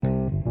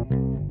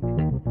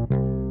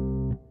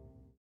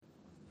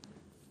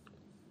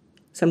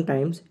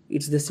Sometimes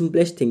it's the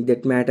simplest thing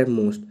that matter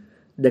most.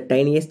 The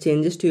tiniest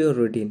changes to your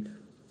routine,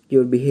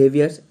 your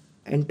behaviors,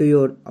 and to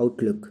your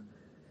outlook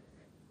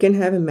can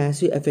have a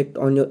massive effect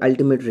on your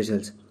ultimate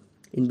results.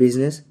 In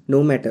business,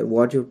 no matter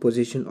what your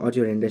position or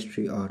your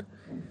industry are,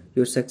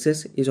 your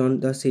success is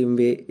on the same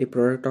way a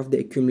product of the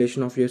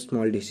accumulation of your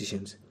small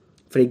decisions.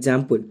 For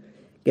example,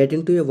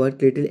 getting to your work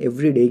little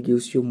every day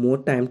gives you more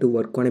time to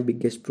work on a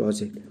biggest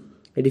project.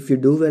 And if you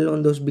do well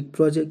on those big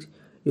projects,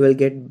 you will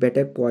get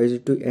better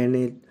poised to earn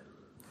a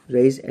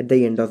raise at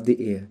the end of the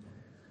year.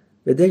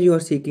 Whether you are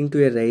seeking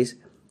to a raise,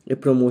 a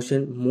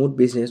promotion, more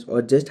business,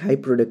 or just high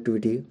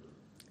productivity,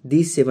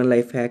 these 7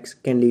 life hacks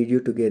can lead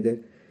you together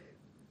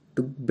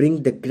to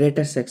bring the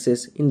greater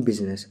success in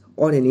business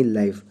or any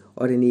life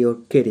or in your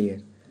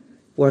career.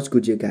 What's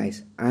good, you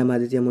guys? I'm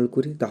Aditya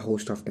Mulkuri, the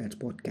host of that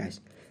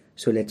podcast.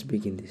 So let's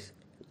begin this.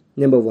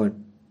 Number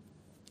 1.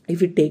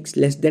 If it takes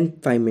less than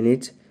 5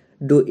 minutes,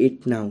 do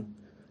it now.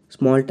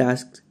 Small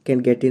tasks can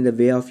get in the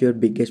way of your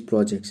biggest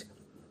projects.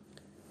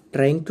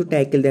 Trying to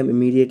tackle them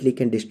immediately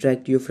can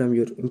distract you from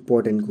your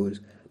important goals,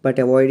 but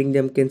avoiding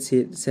them can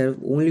serve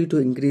only to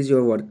increase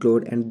your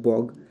workload and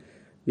bog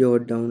you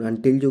down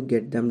until you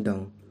get them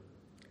down.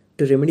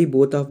 To remedy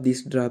both of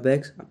these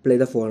drawbacks, apply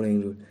the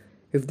following rule.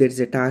 If there is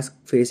a task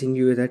facing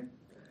you that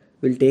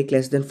will take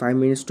less than 5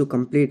 minutes to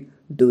complete,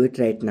 do it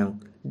right now.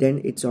 Then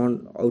it's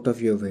on out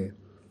of your way.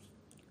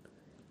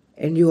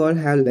 And you all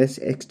have less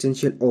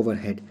existential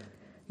overhead.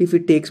 If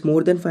it takes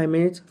more than 5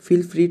 minutes,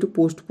 feel free to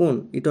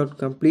postpone it or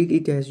complete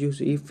it as you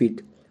see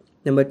fit.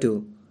 Number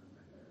 2.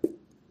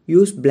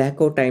 Use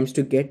blackout times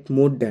to get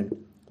more done.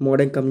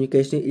 Modern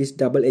communication is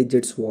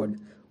double-edged sword.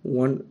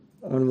 On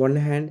one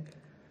hand,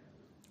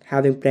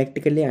 having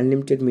practically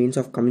unlimited means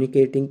of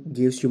communicating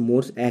gives you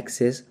more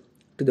access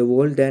to the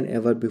world than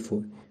ever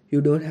before.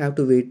 You don't have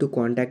to wait to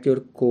contact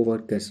your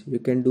coworkers. You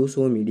can do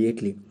so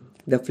immediately.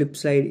 The flip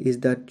side is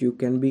that you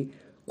can be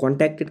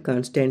contacted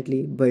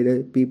constantly by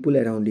the people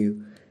around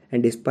you,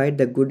 and despite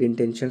the good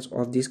intentions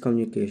of these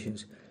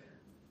communications,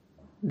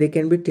 they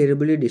can be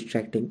terribly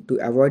distracting. To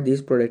avoid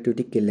this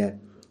productivity killer,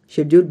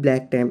 schedule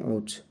black time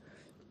outs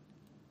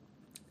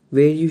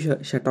where you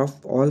shut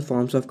off all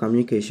forms of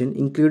communication,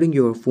 including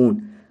your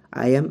phone,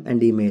 IM,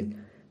 and email,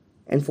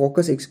 and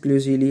focus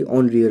exclusively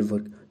on real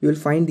work. You will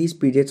find these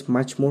periods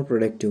much more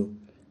productive.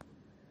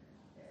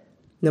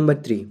 Number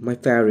 3, my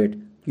favorite,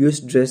 use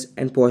dress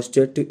and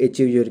posture to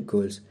achieve your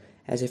goals.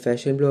 As a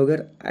fashion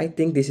blogger, I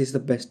think this is the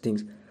best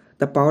things.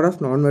 The power of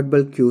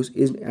non-verbal cues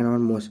is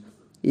enormous,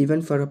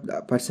 even for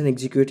a person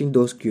executing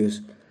those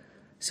cues.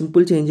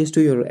 Simple changes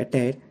to your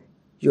attire,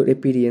 your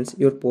appearance,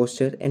 your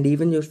posture, and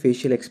even your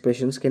facial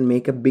expressions can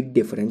make a big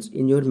difference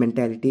in your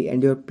mentality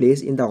and your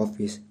place in the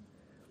office.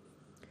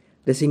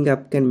 Dressing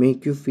up can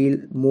make you feel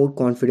more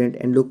confident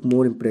and look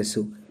more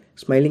impressive.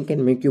 Smiling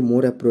can make you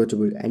more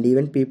approachable, and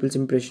even people's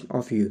impression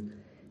of you.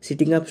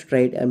 Sitting up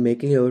straight and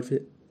making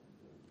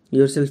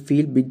yourself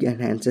feel big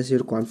enhances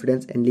your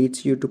confidence and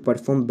leads you to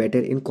perform better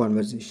in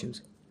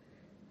conversations.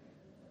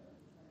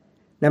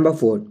 Number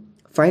 4.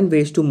 Find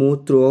ways to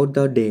move throughout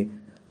the day.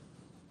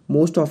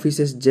 Most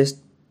offices just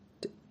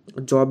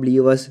job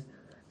leavers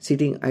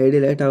sitting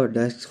idle at our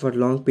desks for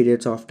long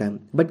periods of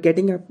time. But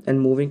getting up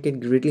and moving can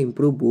greatly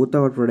improve both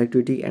our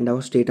productivity and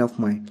our state of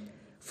mind.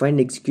 Find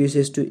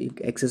excuses to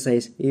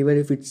exercise, even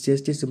if it's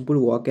just a simple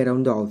walk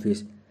around the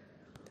office.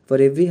 For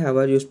every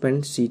hour you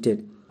spend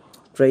seated,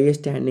 try a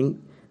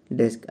standing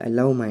desk. I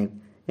love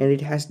mine, and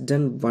it has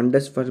done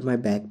wonders for my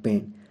back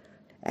pain.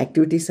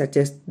 Activities such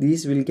as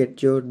these will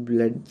get your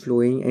blood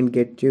flowing and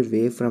get you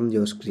away from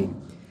your screen,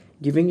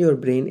 giving your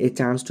brain a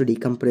chance to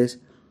decompress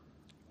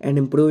and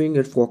improving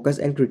your focus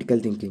and critical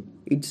thinking.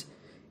 It's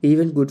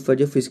even good for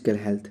your physical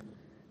health.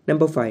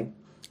 Number 5.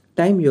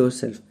 Time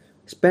yourself.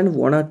 Spend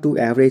 1 or 2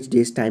 average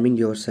days timing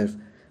yourself.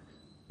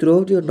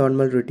 Throughout your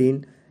normal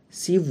routine,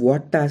 see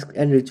what tasks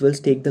and rituals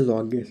take the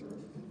longest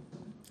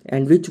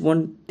and which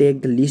one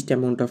take the least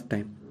amount of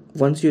time.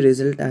 Once your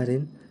results are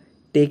in,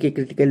 take a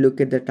critical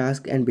look at the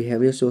task and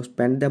behavior so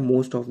spend the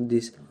most of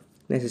this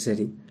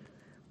necessary.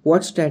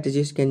 What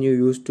strategies can you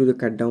use to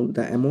cut down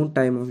the amount of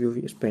time of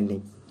your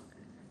spending?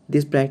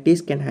 This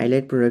practice can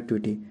highlight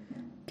productivity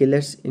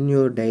killers in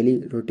your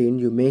daily routine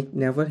you may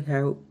never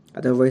have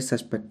otherwise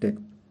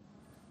suspected.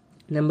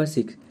 Number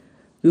 6.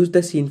 Use the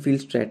Seinfeld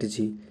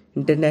strategy.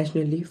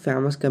 Internationally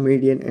famous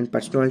comedian and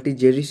personality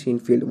Jerry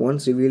Seinfeld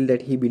once revealed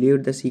that he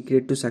believed the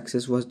secret to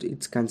success was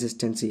its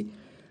consistency.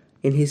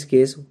 In his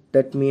case,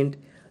 that meant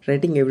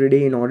writing every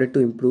day in order to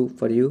improve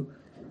for you.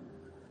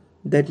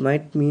 That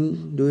might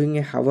mean doing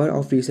a hour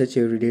of research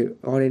every day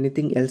or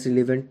anything else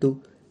relevant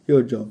to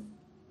your job.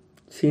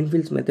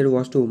 Seinfeld's method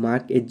was to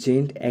mark a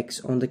giant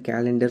X on the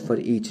calendar for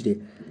each day.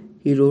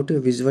 He wrote a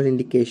visual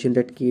indication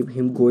that kept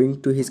him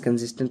going to his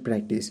consistent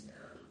practice.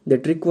 The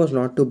trick was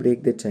not to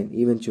break the chain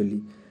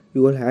eventually.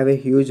 You will have a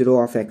huge row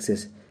of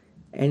X's,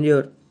 and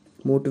your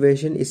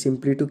motivation is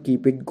simply to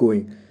keep it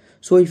going.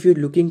 So if you're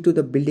looking to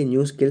build a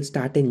new skill,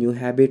 start a new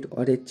habit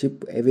or a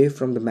chip away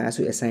from the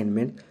massive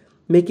assignment,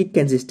 make it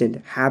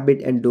consistent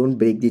habit and don't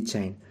break the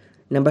chain.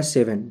 Number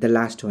 7, the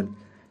last one.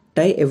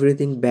 Tie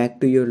everything back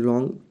to your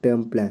long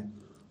term plan.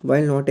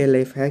 While not a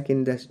life hack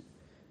in the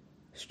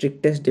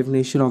strictest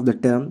definition of the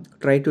term,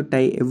 try to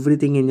tie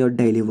everything in your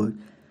daily work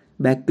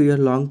back to your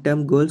long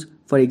term goals.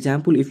 For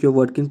example, if you're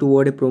working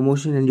toward a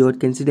promotion and you're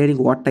considering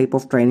what type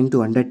of training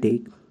to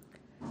undertake,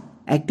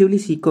 actively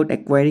seek out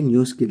acquiring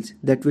new skills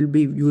that will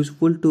be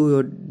useful to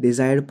your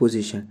desired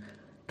position.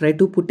 Try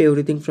to put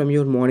everything from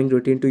your morning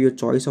routine to your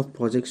choice of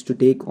projects to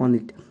take on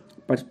it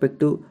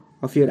perspective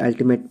of your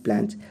ultimate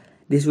plans.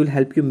 This will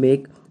help you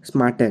make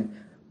smarter,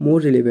 more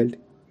relevant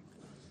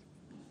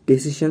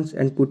decisions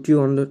and put you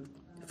on the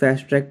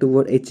fast track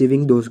toward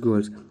achieving those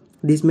goals.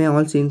 This may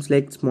all seem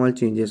like small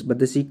changes, but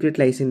the secret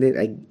lies in their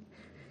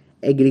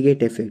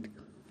aggregate effect.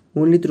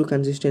 Only through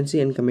consistency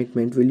and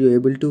commitment will you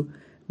able to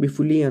be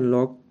fully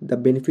unlock the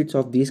benefits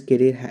of these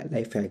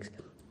life hacks.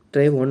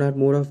 Try one or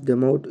more of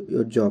them out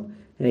your job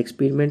and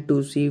experiment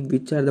to see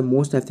which are the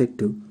most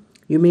effective.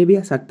 You may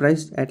be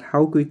surprised at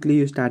how quickly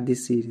you start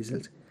these see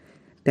results.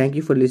 Thank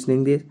you for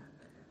listening this.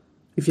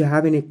 If you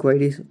have any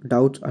queries,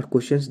 doubts or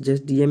questions,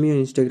 just DM me on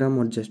Instagram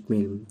or just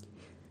mail me.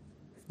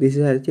 This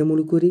is Aditya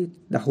Mulukuri,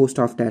 the host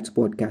of Tats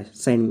Podcast,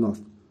 signing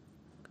off.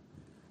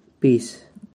 Peace.